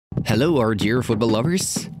Hello, our dear football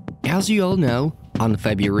lovers! As you all know, on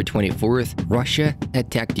February 24th, Russia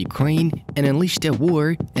attacked Ukraine and unleashed a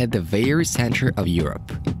war at the very center of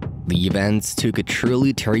Europe. The events took a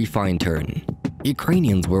truly terrifying turn.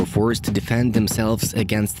 Ukrainians were forced to defend themselves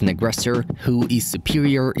against an aggressor who is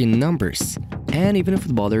superior in numbers, and even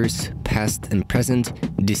footballers, past and present,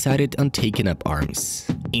 decided on taking up arms.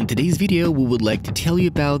 In today's video, we would like to tell you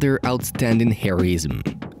about their outstanding heroism.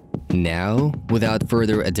 Now, without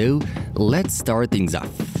further ado, let's start things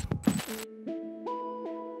off.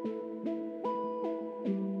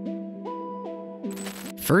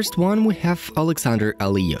 First one, we have Oleksandr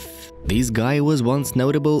Aliyev. This guy was once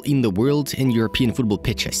notable in the world and European football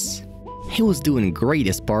pitches. He was doing great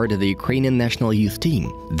as part of the Ukrainian national youth team.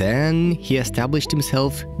 Then he established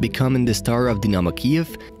himself, becoming the star of Dynamo Kyiv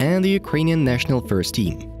and the Ukrainian national first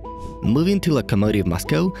team, moving to Lokomotiv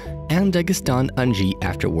Moscow and Dagestan Anzhi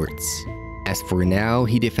afterwards. As for now,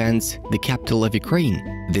 he defends the capital of Ukraine,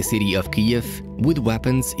 the city of Kyiv, with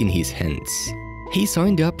weapons in his hands. He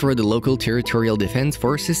signed up for the local territorial defense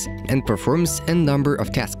forces and performs a number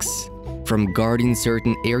of tasks, from guarding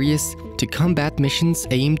certain areas to combat missions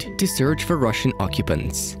aimed to search for Russian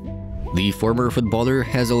occupants. The former footballer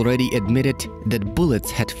has already admitted that bullets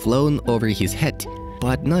had flown over his head,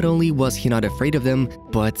 but not only was he not afraid of them,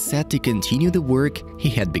 but set to continue the work he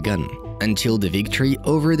had begun, until the victory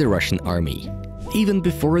over the Russian army. Even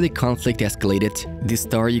before the conflict escalated, the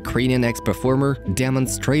star Ukrainian ex-performer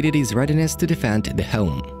demonstrated his readiness to defend the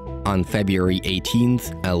home. On February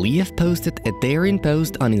 18th, Aliyev posted a daring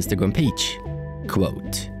post on Instagram page.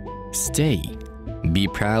 Quote, "Stay, be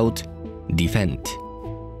proud, defend."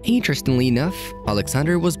 Interestingly enough,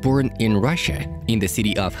 Oleksandr was born in Russia, in the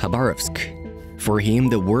city of Khabarovsk. For him,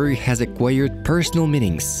 the word has acquired personal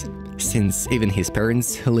meanings, since even his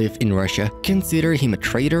parents who live in Russia consider him a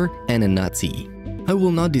traitor and a Nazi. I will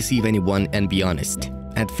not deceive anyone and be honest.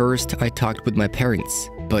 At first, I talked with my parents,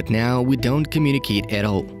 but now we don't communicate at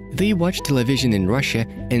all. They watch television in Russia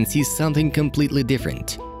and see something completely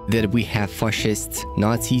different. That we have fascists,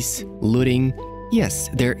 Nazis, looting. Yes,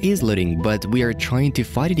 there is looting, but we are trying to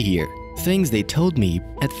fight it here. Things they told me.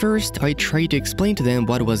 At first, I tried to explain to them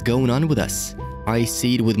what was going on with us. I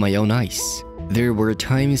see it with my own eyes. There were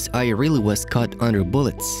times I really was caught under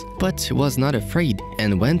bullets, but was not afraid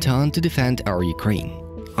and went on to defend our Ukraine.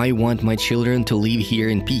 I want my children to live here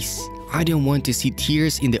in peace. I don't want to see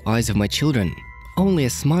tears in the eyes of my children. Only a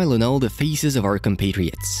smile on all the faces of our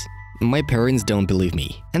compatriots. My parents don't believe me,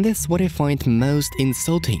 and that's what I find most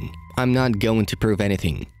insulting. I'm not going to prove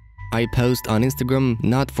anything. I post on Instagram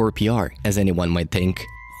not for PR, as anyone might think.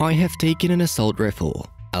 I have taken an assault rifle,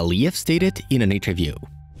 Aliyev stated in an interview.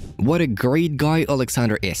 What a great guy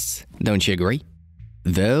Oleksandr is, don't you agree?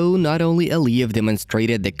 Though not only Aliyev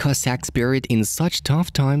demonstrated the Cossack spirit in such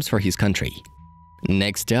tough times for his country.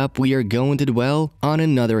 Next up, we are going to dwell on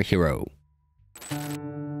another hero.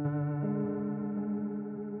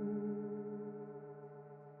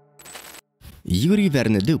 Yuri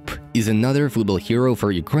Vernedyuk is another football hero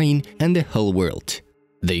for Ukraine and the whole world.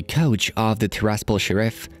 The coach of the Tiraspol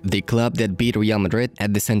Sheriff, the club that beat Real Madrid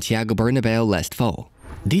at the Santiago Bernabeu last fall.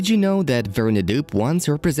 Did you know that Vernedyuk once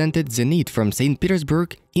represented Zenit from St.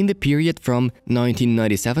 Petersburg in the period from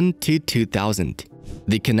 1997 to 2000?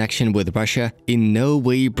 The connection with Russia in no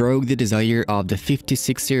way broke the desire of the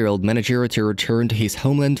 56-year-old manager to return to his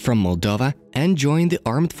homeland from Moldova and join the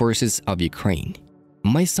armed forces of Ukraine.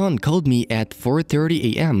 My son called me at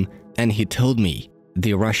 4:30 a.m. and he told me,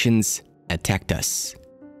 "The Russians attacked us."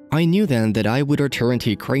 I knew then that I would return to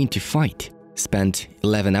Ukraine to fight. Spent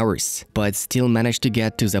 11 hours, but still managed to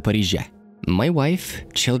get to Zaporizhia. My wife,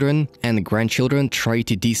 children, and grandchildren tried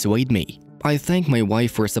to dissuade me. I thank my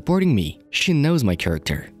wife for supporting me. She knows my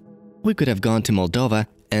character. We could have gone to Moldova,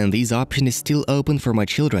 and this option is still open for my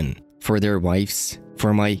children, for their wives,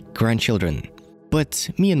 for my grandchildren. But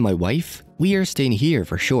me and my wife, we are staying here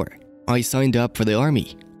for sure. I signed up for the army.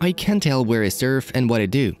 I can't tell where I serve and what I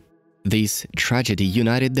do. This tragedy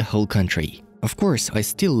united the whole country. Of course, I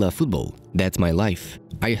still love football. That's my life.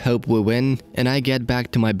 I hope we win and I get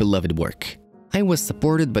back to my beloved work. I was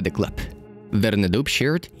supported by the club. Vernedyuk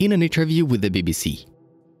shared in an interview with the BBC.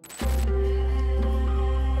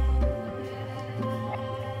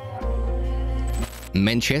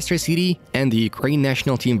 Manchester City and the Ukraine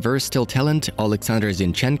national team versatile talent Oleksandr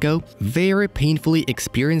Zinchenko very painfully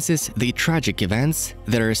experiences the tragic events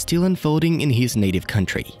that are still unfolding in his native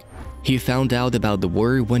country. He found out about the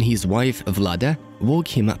war when his wife Vlada woke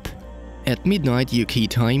him up. At midnight UK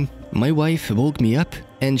time, my wife woke me up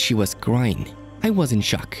and she was crying. I was in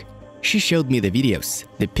shock. She showed me the videos,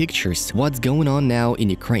 the pictures, what's going on now in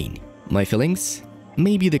Ukraine. My feelings?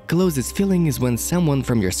 Maybe the closest feeling is when someone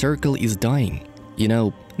from your circle is dying. You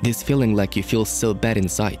know, this feeling like you feel so bad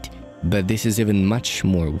inside. But this is even much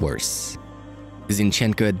more worse.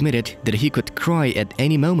 Zinchenko admitted that he could cry at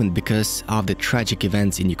any moment because of the tragic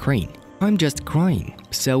events in Ukraine. I'm just crying,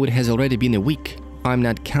 so it has already been a week. I'm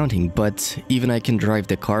not counting, but even I can drive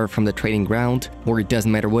the car from the training ground, or it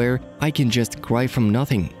doesn't matter where, I can just cry from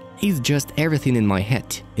nothing. It's just everything in my head.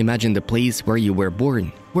 Imagine the place where you were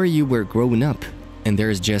born, where you were grown up, and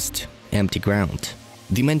there's just empty ground.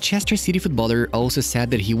 The Manchester City footballer also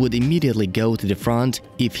said that he would immediately go to the front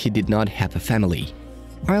if he did not have a family.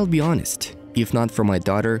 I'll be honest, if not for my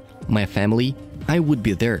daughter, my family, I would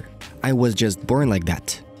be there. I was just born like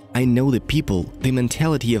that. I know the people, the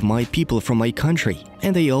mentality of my people from my country,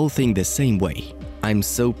 and they all think the same way. I'm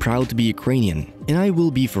so proud to be Ukrainian, and I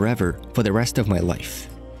will be forever for the rest of my life.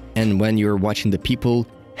 And when you're watching the people,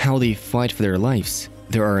 how they fight for their lives,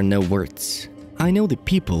 there are no words. I know the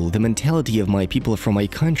people, the mentality of my people from my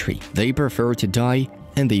country. They prefer to die,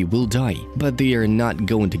 and they will die, but they are not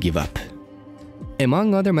going to give up.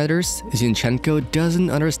 Among other matters, Zinchenko doesn't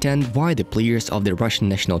understand why the players of the Russian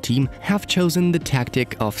national team have chosen the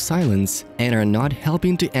tactic of silence and are not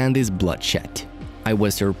helping to end this bloodshed. I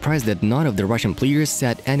was surprised that none of the Russian players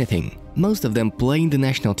said anything. Most of them play in the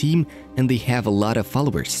national team and they have a lot of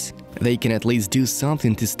followers. They can at least do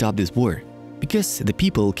something to stop this war, because the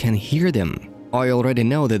people can hear them. I already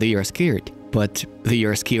know that they are scared, but they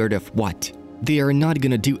are scared of what? They are not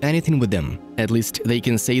gonna do anything with them. At least they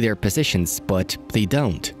can say their positions, but they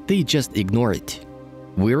don't. They just ignore it.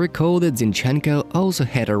 We recall that Zinchenko also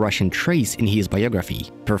had a Russian trace in his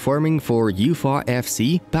biography, performing for Ufa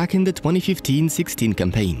FC back in the 2015-16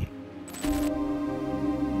 campaign.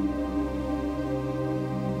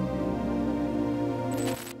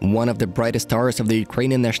 One of the brightest stars of the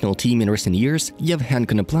Ukrainian national team in recent years, Yevhen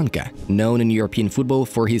Konoplanka, known in European football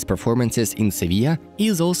for his performances in Sevilla,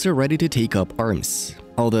 is also ready to take up arms,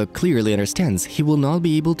 although clearly understands he will not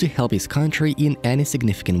be able to help his country in any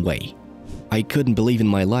significant way. I couldn't believe in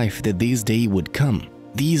my life that this day would come.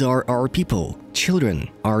 These are our people, children,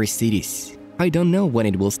 our cities. I don't know when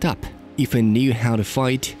it will stop. If I knew how to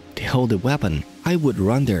fight, to hold a weapon, I would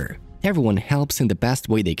run there. Everyone helps in the best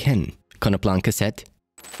way they can, Konoplanka said.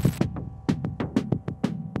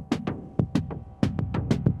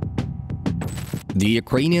 The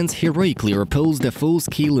Ukrainians heroically repulsed the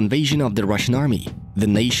full-scale invasion of the Russian army. The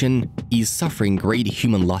nation is suffering great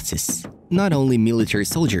human losses. Not only military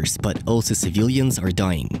soldiers, but also civilians are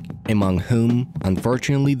dying, among whom,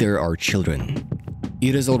 unfortunately, there are children.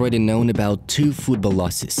 It is already known about 2 football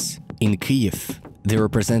losses. In Kyiv, the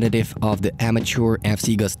representative of the amateur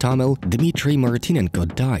FC Gostomel, Dmitry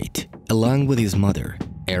Martinenko, died, along with his mother.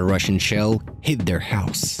 A Russian shell hit their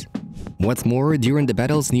house. What's more, during the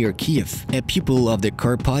battles near Kyiv, a pupil of the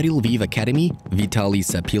Karpaty Lviv Academy, Vitaly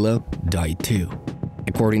Sapilo, died too.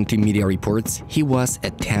 According to media reports, he was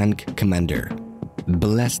a tank commander.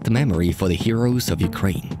 Blessed memory for the heroes of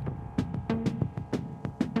Ukraine.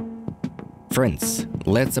 Friends,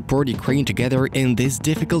 let's support Ukraine together in this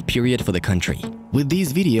difficult period for the country. With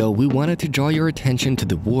this video, we wanted to draw your attention to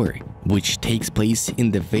the war, which takes place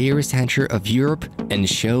in the very center of Europe, and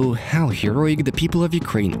show how heroic the people of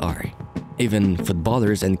Ukraine are. Even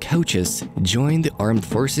footballers and coaches join the armed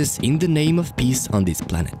forces in the name of peace on this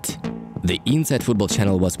planet. The Inside Football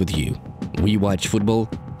channel was with you. We watch football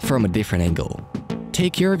from a different angle.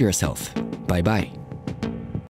 Take care of yourself. Bye-bye.